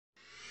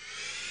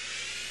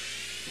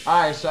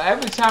Alright, so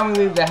every time we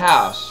leave the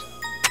house,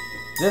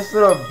 this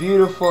little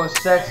beautiful,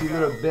 sexy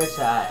little bitch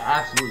I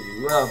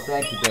absolutely love,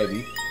 thank you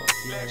baby,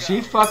 she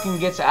fucking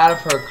gets out of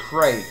her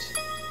crate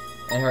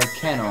in her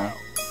kennel,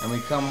 and we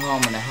come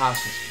home and the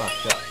house is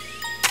fucked up.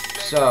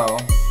 So,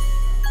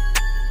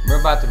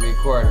 we're about to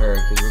record her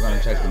because we're going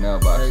to check the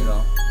mailbox. There you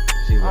go.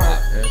 See what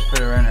happens. Let's put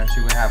her in there,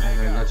 see what happens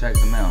when we go check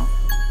the mail.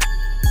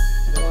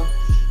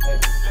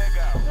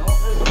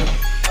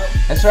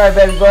 That's right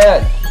baby, go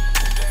ahead.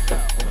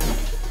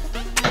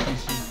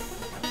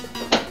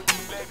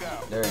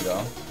 There you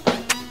go.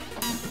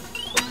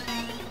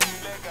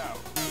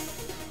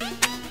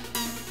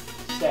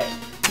 Stay.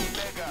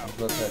 Let's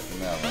go check the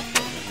mail. We'll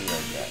be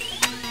right back.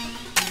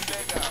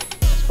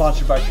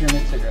 Sponsored by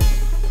Pyramid Cigarettes.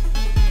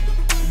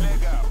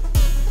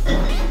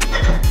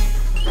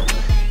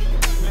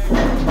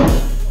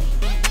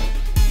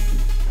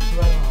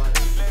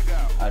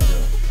 I do.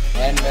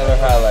 And Miller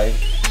High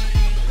Life.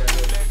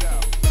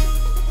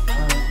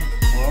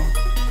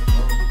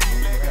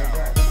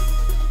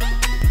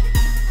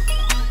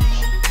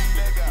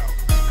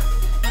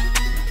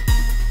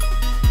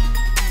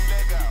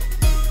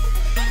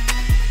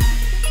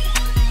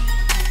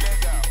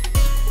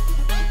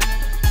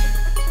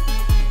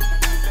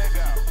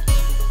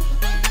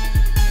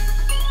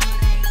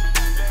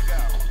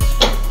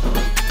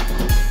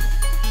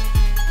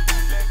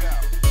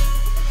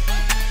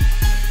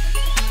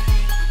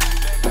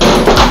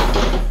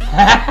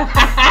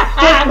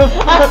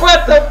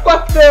 What the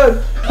fuck,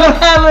 dude?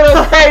 That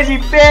little crazy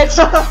bitch!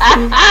 Oh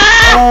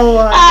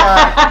my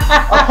god!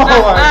 Oh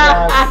my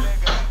god!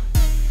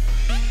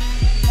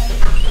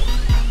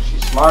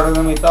 She's smarter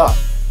than we thought.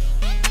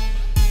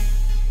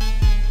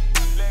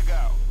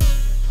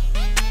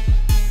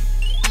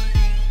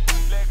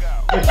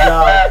 Good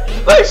job.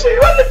 Look, she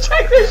went to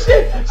check this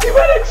shit! She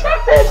went to check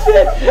that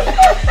shit!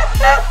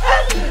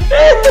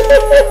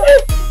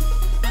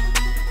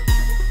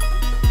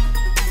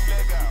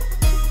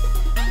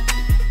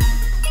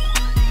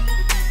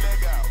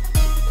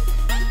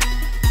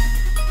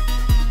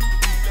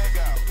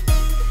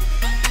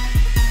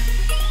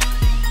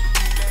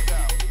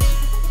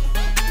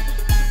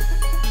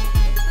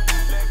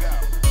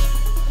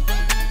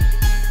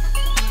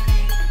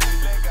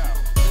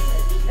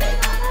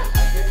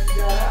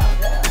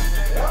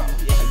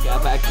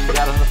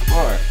 Got on the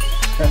floor.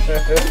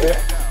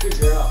 Good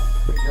girl.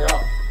 Good girl.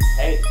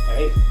 Hey.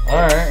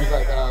 Alright. He's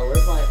like,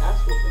 where's my ass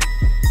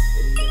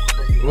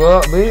whooping?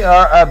 Well, we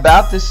are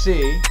about to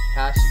see